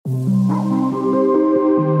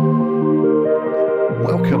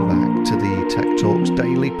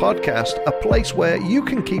podcast, a place where you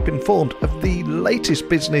can keep informed of the latest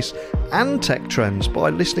business and tech trends by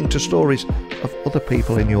listening to stories of other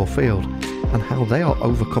people in your field and how they are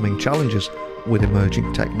overcoming challenges with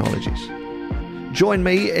emerging technologies. Join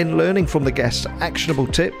me in learning from the guests actionable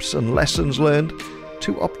tips and lessons learned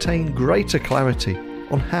to obtain greater clarity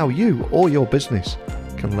on how you or your business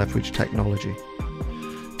can leverage technology.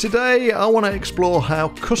 Today, I want to explore how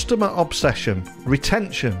customer obsession,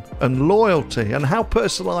 retention and loyalty, and how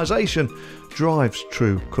personalisation drives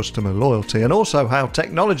true customer loyalty, and also how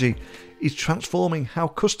technology is transforming how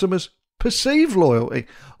customers perceive loyalty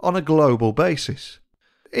on a global basis.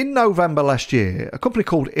 In November last year, a company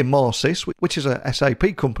called Emarsys, which is a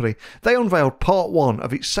SAP company, they unveiled part one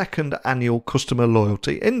of its second annual Customer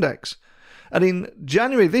Loyalty Index. And in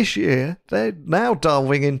January this year, they're now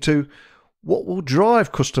delving into what will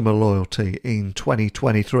drive customer loyalty in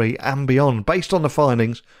 2023 and beyond, based on the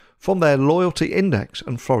findings from their Loyalty Index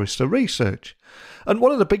and Forrester research. And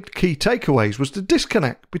one of the big key takeaways was the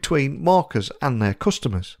disconnect between marketers and their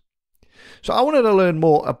customers. So I wanted to learn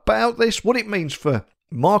more about this, what it means for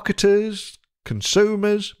marketers,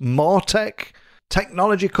 consumers, MarTech,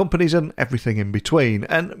 technology companies and everything in between.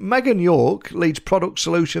 And Meghann York leads product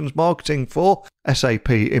solutions marketing for SAP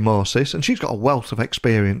Emarsys, and she's got a wealth of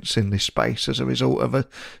experience in this space as a result of a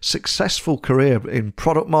successful career in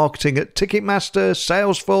product marketing at Ticketmaster,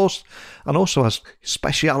 Salesforce, and also has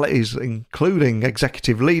specialities including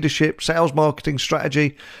executive leadership, sales marketing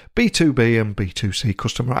strategy, B2B and B2C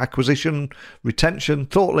customer acquisition, retention,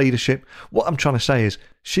 thought leadership. What I'm trying to say is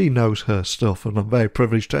she knows her stuff, and I'm very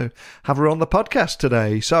privileged to have her on the podcast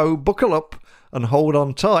today. So buckle up and hold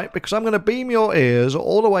on tight, because I'm going to beam your ears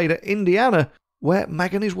all the way to Indiana, where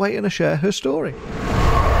Meghann is waiting to share her story.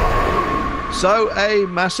 So a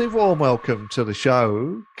massive warm welcome to the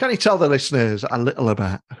show. Can you tell the listeners a little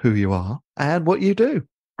about who you are and what you do?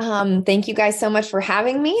 Thank you guys so much for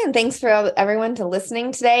having me, and thanks for everyone to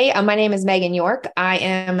listening today. My name is Meghann York. I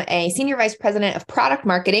am a Senior Vice President of Product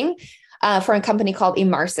Marketing for a company called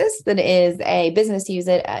Emarsys that is a business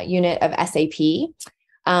unit of SAP.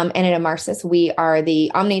 And at Emarsys, we are the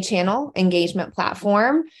omni-channel engagement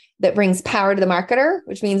platform that brings power to the marketer,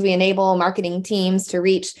 which means we enable marketing teams to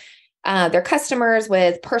reach their customers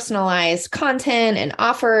with personalized content and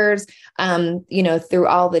offers, through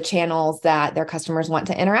all the channels that their customers want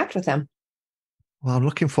to interact with them. Well, I'm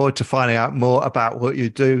looking forward to finding out more about what you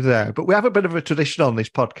do there. But we have a bit of a tradition on this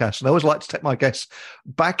podcast, and I always like to take my guests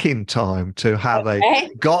back in time to how they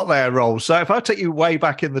got their roles. So if I take you way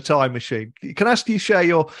back in the time machine, can I ask you to share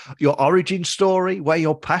your origin story, where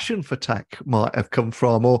your passion for tech might have come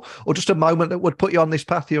from, or just a moment that would put you on this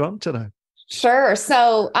path you're on today? Sure.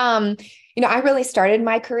 So, I really started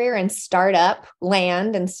my career in startup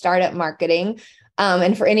land and startup marketing.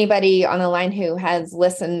 And for anybody on the line who has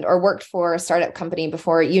listened or worked for a startup company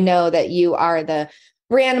before, you know that you are the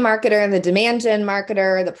brand marketer, the demand gen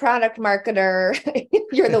marketer, the product marketer,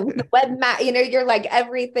 you're the web you're like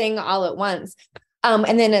everything all at once.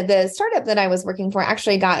 And then the startup that I was working for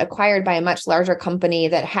actually got acquired by a much larger company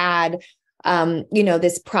that had,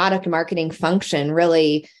 this product marketing function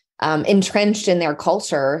really entrenched in their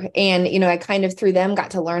culture. And, I kind of through them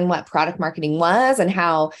got to learn what product marketing was and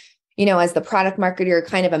how, as the product marketer, you're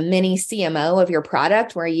kind of a mini CMO of your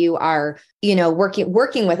product, where you are,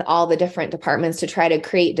 working with all the different departments to try to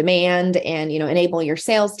create demand and, enable your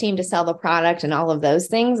sales team to sell the product and all of those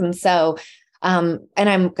things. And so,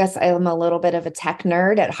 and guess I'm a little bit of a tech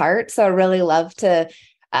nerd at heart. So I really love to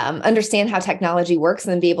understand how technology works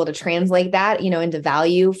and then be able to translate that, into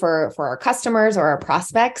value for our customers or our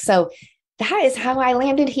prospects. So that is how I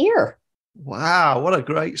landed here. Wow, what a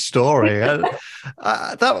great story.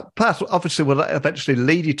 That path obviously will eventually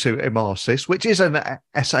lead you to Emarsys, which is an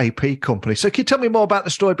SAP company. So can you tell me more about the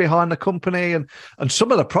story behind the company and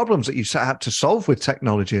some of the problems that you set out to solve with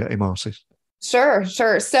technology at Emarsys? Sure.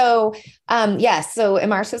 So, yes. So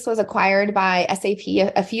Emarsys was acquired by SAP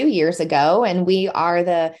a few years ago, and we are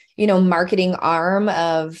the, marketing arm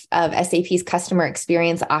of SAP's customer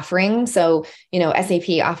experience offering. So,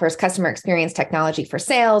 SAP offers customer experience technology for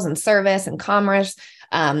sales and service and commerce,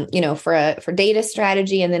 for data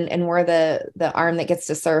strategy. And we're the arm that gets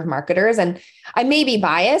to serve marketers. And I may be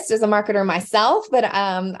biased as a marketer myself, but,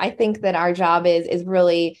 I think that our job is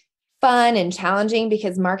really fun and challenging,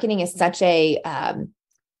 because marketing is such a,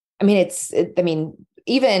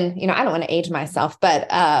 even, I don't want to age myself, but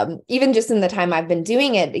even just in the time I've been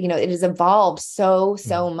doing it, it has evolved so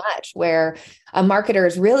much where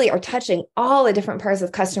marketers really are touching all the different parts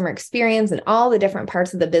of customer experience and all the different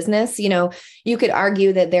parts of the business. You could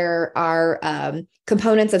argue that there are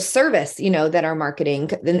components of service, that are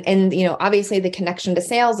marketing and obviously the connection to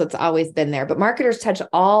sales, it's always been there, but marketers touch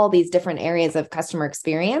all these different areas of customer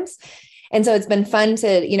experience. And so it's been fun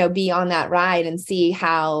to, be on that ride and see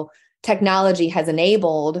how technology has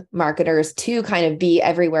enabled marketers to kind of be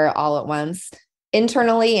everywhere all at once,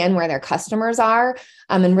 internally and where their customers are,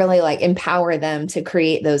 and really like empower them to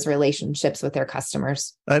create those relationships with their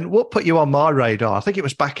customers. And what put you on my radar? I think it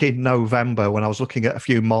was back in November when I was looking at a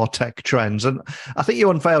few MarTech trends, and I think you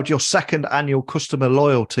unveiled your second annual Customer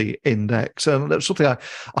Loyalty Index, and that's something I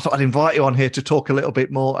thought I'd invite you on here to talk a little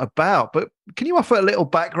bit more about. But can you offer a little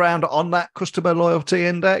background on that Customer Loyalty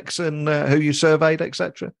Index and who you surveyed,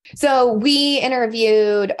 etc.? So we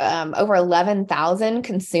interviewed over 11,000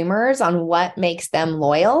 consumers on what makes them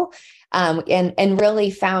loyal, and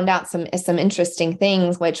really found out some interesting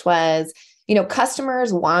things, which was,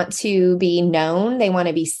 customers want to be known, they want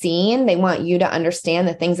to be seen, they want you to understand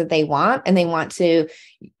the things that they want, and they want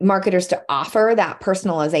marketers to offer that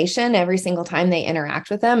personalization every single time they interact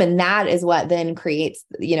with them. And that is what then creates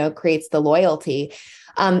the loyalty.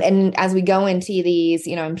 And as we go into these,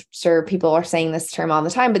 I'm sure people are saying this term all the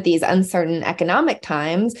time, but these uncertain economic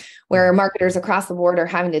times where marketers across the board are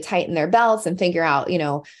having to tighten their belts and figure out,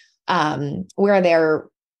 where their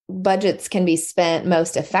budgets can be spent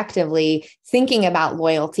most effectively, thinking about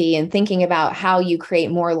loyalty and thinking about how you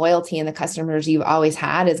create more loyalty in the customers you've always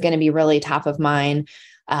had is going to be really top of mind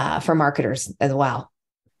for marketers as well.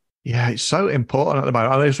 Yeah, it's so important at the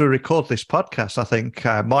moment. And as we record this podcast, I think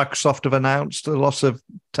Microsoft have announced the loss of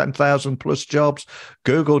 10,000 plus jobs.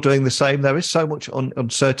 Google doing the same. There is so much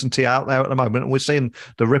uncertainty out there at the moment, and we're seeing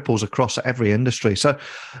the ripples across every industry. So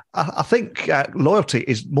I think loyalty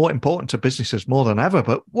is more important to businesses more than ever.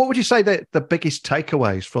 But what would you say that the biggest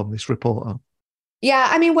takeaways from this report are? Yeah,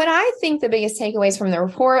 I mean, what I think the biggest takeaways from the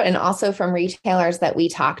report and also from retailers that we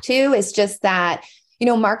talk to is just that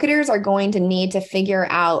marketers are going to need to figure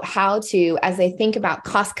out how to, as they think about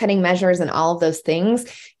cost-cutting measures and all of those things,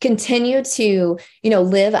 continue to,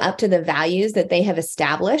 live up to the values that they have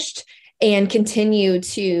established and continue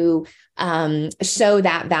to show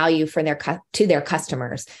that value to their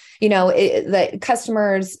customers. The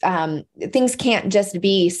customers, things can't just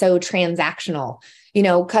be so transactional.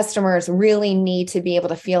 Customers really need to be able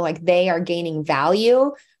to feel like they are gaining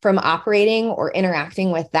value from operating or interacting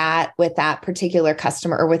with that particular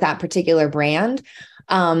customer or with that particular brand.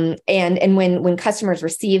 And when customers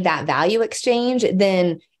receive that value exchange,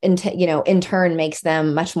 then in turn makes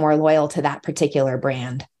them much more loyal to that particular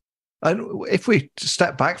brand. And if we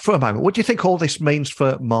step back for a moment, what do you think all this means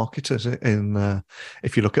for marketers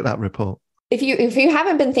if you look at that report? If you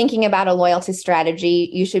haven't been thinking about a loyalty strategy,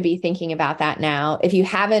 you should be thinking about that now. If you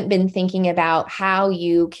haven't been thinking about how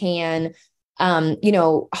you can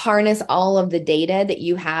harness all of the data that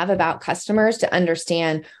you have about customers to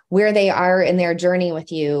understand where they are in their journey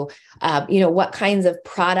with you, what kinds of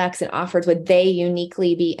products and offers would they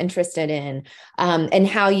uniquely be interested in, and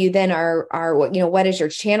how you then are, what is your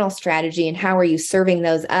channel strategy and how are you serving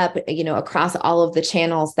those up, across all of the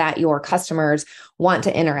channels that your customers want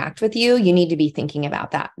to interact with you. You need to be thinking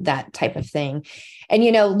about that type of thing. And,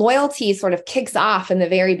 loyalty sort of kicks off in the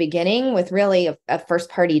very beginning with really a first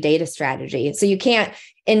party data strategy. So you can't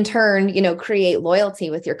in turn, create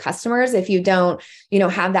loyalty with your customers if you don't,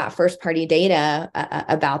 have that first party data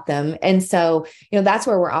about them. And so, that's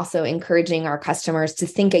where we're also encouraging our customers to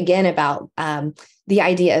think again about the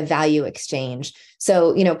idea of value exchange.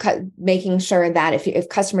 So, making sure that if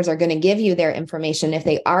customers are going to give you their information, if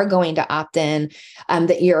they are going to opt in,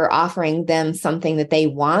 that you're offering them something that they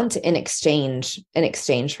want in exchange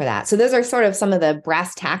for that. So those are sort of some of the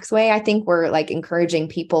brass tacks way I think we're like encouraging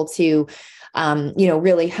people to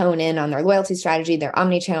really hone in on their loyalty strategy, their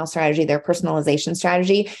omni-channel strategy, their personalization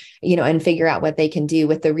strategy, and figure out what they can do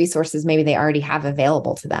with the resources maybe they already have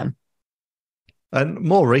available to them. And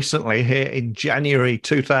more recently, here in January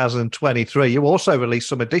 2023, you also released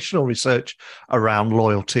some additional research around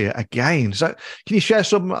loyalty again. So can you share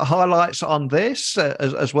some highlights on this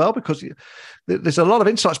as well? Because there's a lot of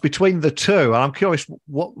insights between the two. And I'm curious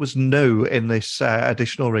what was new in this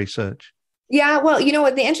additional research. Yeah, well,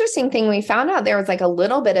 what the interesting thing we found out there was like a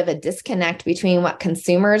little bit of a disconnect between what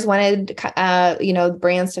consumers wanted,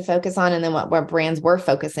 brands to focus on, and then what brands were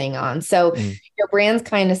focusing on. So, brands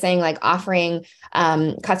kind of saying like offering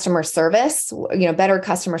customer service, better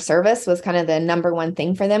customer service was kind of the number one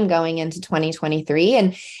thing for them going into 2023.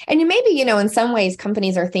 And maybe, in some ways,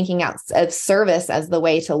 companies are thinking out of service as the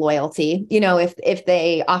way to loyalty. If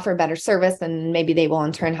they offer better service, then maybe they will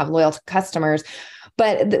in turn have loyal customers.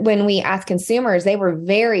 But when we asked consumers, they were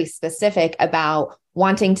very specific about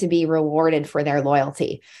wanting to be rewarded for their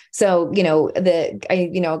loyalty. So,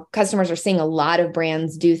 customers are seeing a lot of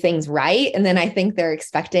brands do things right. And then I think they're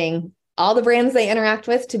expecting all the brands they interact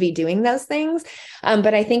with to be doing those things.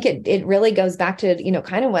 But I think it really goes back to,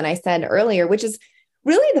 kind of what I said earlier, which is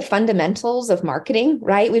really the fundamentals of marketing,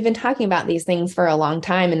 right? We've been talking about these things for a long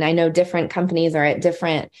time. And I know different companies are at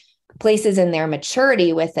different places in their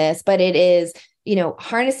maturity with this, but it is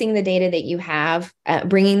harnessing the data that you have,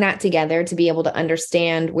 bringing that together to be able to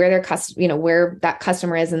understand where where that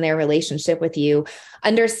customer is in their relationship with you,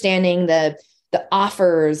 understanding the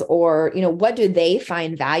offers or, what do they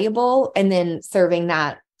find valuable, and then serving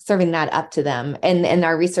that up to them. And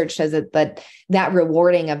our research shows that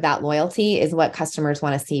rewarding of that loyalty is what customers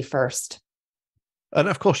want to see first. And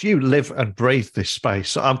of course, you live and breathe this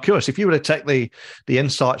space. So I'm curious, if you were to take the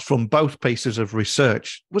insights from both pieces of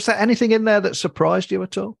research, was there anything in there that surprised you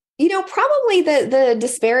at all? Probably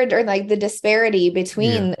the disparity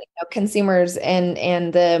between consumers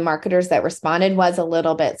and the marketers that responded was a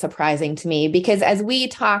little bit surprising to me, because as we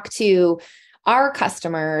talk to our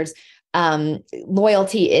customers,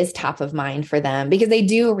 loyalty is top of mind for them, because they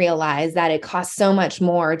do realize that it costs so much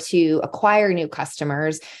more to acquire new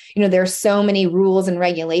customers. There's so many rules and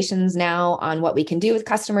regulations now on what we can do with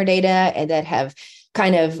customer data that have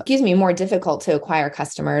kind of, more difficult to acquire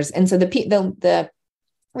customers. And so the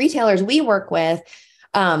retailers we work with,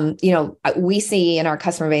 we see in our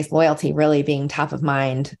customer base loyalty really being top of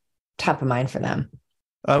mind for them.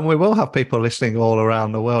 And we will have people listening all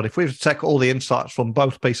around the world. If we were to take all the insights from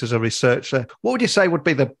both pieces of research there, what would you say would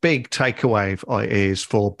be the big takeaway is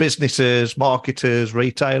for businesses, marketers,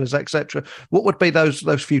 retailers, etc.? What would be those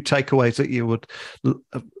few takeaways that you would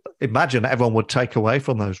imagine everyone would take away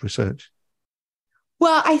from those research?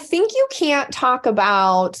 Well, I think you can't talk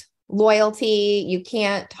about loyalty. You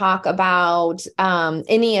can't talk about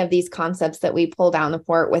any of these concepts that we pull down the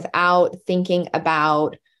port without thinking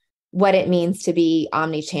about what it means to be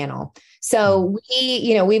omni-channel. So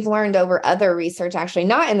we've learned over other research, actually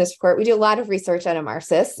not in this report, we do a lot of research at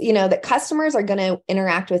Emarsys, that customers are going to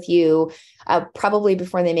interact with you probably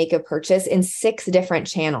before they make a purchase in 6 different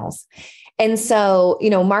channels. And so,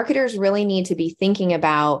 marketers really need to be thinking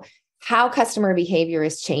about how customer behavior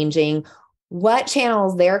is changing, what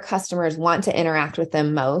channels their customers want to interact with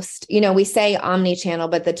them most. We say omni-channel,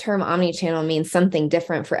 but the term omni-channel means something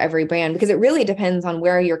different for every brand, because it really depends on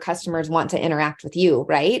where your customers want to interact with you,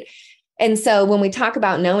 right? And so when we talk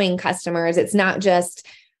about knowing customers, it's not just,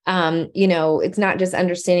 it's not just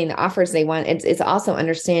understanding the offers they want. It's also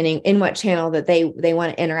understanding in what channel that they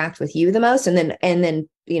want to interact with you the most, and then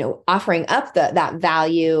offering up that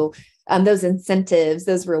value, those incentives,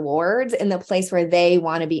 those rewards in the place where they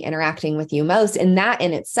want to be interacting with you most. And that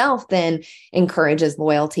in itself then encourages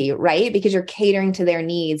loyalty, right? Because you're catering to their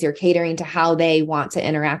needs, you're catering to how they want to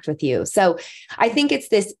interact with you. So I think it's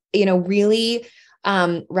this, really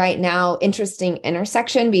right now interesting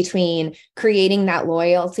intersection between creating that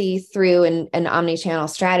loyalty through an omni-channel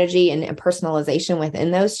strategy and personalization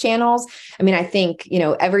within those channels. I mean, I think,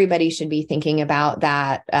 everybody should be thinking about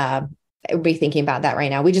that, right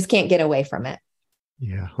now. We just can't get away from it.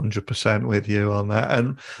 Yeah, 100% with you on that.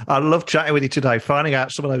 And I love chatting with you today, finding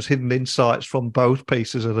out some of those hidden insights from both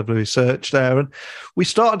pieces of the research there. And we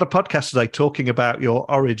started the podcast today talking about your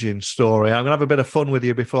origin story. I'm going to have a bit of fun with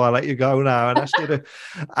you before I let you go now and ask you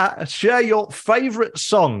to share your favorite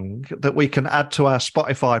song that we can add to our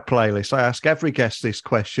Spotify playlist. I ask every guest this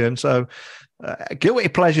question. So guilty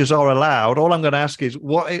pleasures are allowed. All I'm going to ask is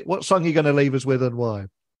what song are you going to leave us with and why?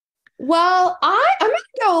 Well, I'm going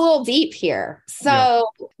to go a little deep here. So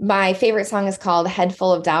My favorite song is called Head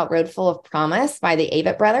Full of Doubt, Road Full of Promise by the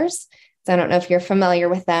Avett Brothers. So I don't know if you're familiar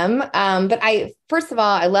with them. But first of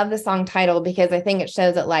all, I love the song title because I think it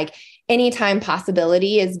shows that like anytime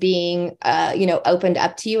possibility is being, opened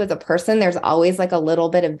up to you as a person, there's always like a little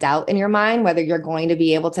bit of doubt in your mind, whether you're going to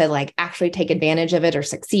be able to like actually take advantage of it or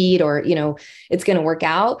succeed, or, it's going to work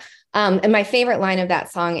out. And my favorite line of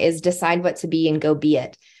that song is decide what to be and go be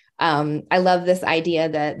it. I love this idea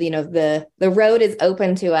that, the road is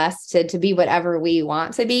open to us to be whatever we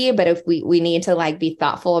want to be. But if we need to like be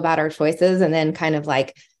thoughtful about our choices and then kind of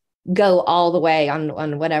like go all the way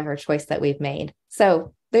on whatever choice that we've made.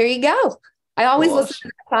 So there you go. I always listen to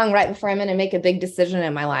that song right before I'm going to make a big decision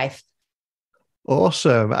in my life.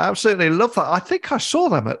 Awesome. Absolutely love that. I think I saw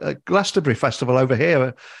them at Glastonbury Festival over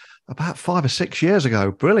here about 5 or 6 years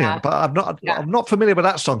ago. Brilliant. Yeah. But I'm not familiar with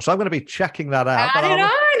that song, so I'm going to be checking that out. Add it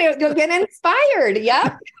on. You'll get inspired.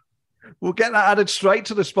 Yep. We'll get that added straight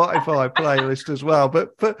to the Spotify playlist as well.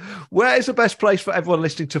 But where is the best place for everyone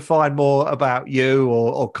listening to find more about you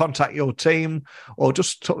or contact your team or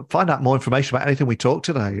just find out more information about anything we talked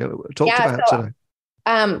about today?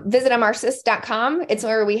 Visit Emarsys.com. It's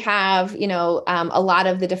where we have, a lot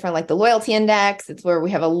of the different, like the loyalty index. It's where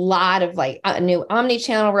we have a lot of like a new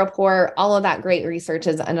omni-channel report. All of that great research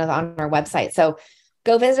is on our website. So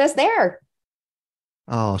go visit us there.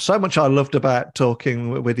 Oh, so much I loved about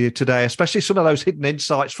talking with you today, especially some of those hidden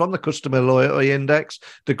insights from the Customer Loyalty Index,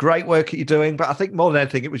 the great work that you're doing. But I think more than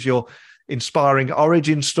anything, it was your inspiring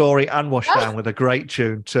origin story and wash down with a great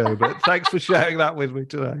tune too. But thanks for sharing that with me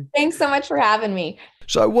today. Thanks so much for having me.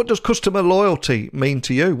 So what does customer loyalty mean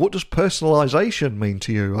to you? What does personalization mean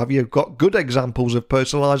to you? Have you got good examples of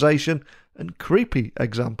personalization and creepy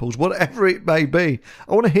examples, whatever it may be?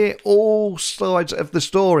 I want to hear all sides of the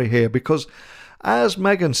story here because, as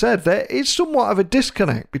Meghann said, there is somewhat of a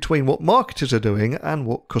disconnect between what marketers are doing and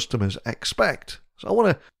what customers expect. So I want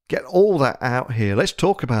to get all that out here. Let's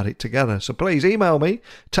talk about it together. So please email me,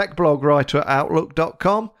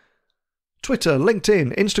 techblogwriter@outlook.com, Twitter,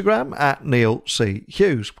 LinkedIn, Instagram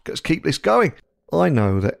 @NeilC.Hughes. Let's keep this going. I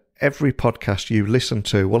know that every podcast you listen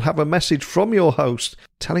to will have a message from your host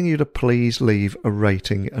telling you to please leave a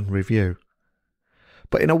rating and review.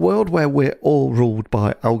 But in a world where we're all ruled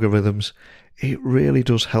by algorithms, it really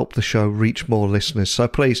does help the show reach more listeners. So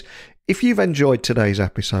please, if you've enjoyed today's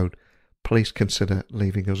episode, please consider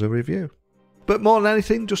leaving us a review. But more than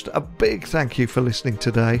anything, just a big thank you for listening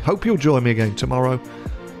today. Hope you'll join me again tomorrow.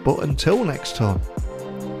 But until next time,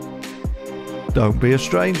 don't be a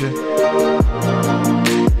stranger.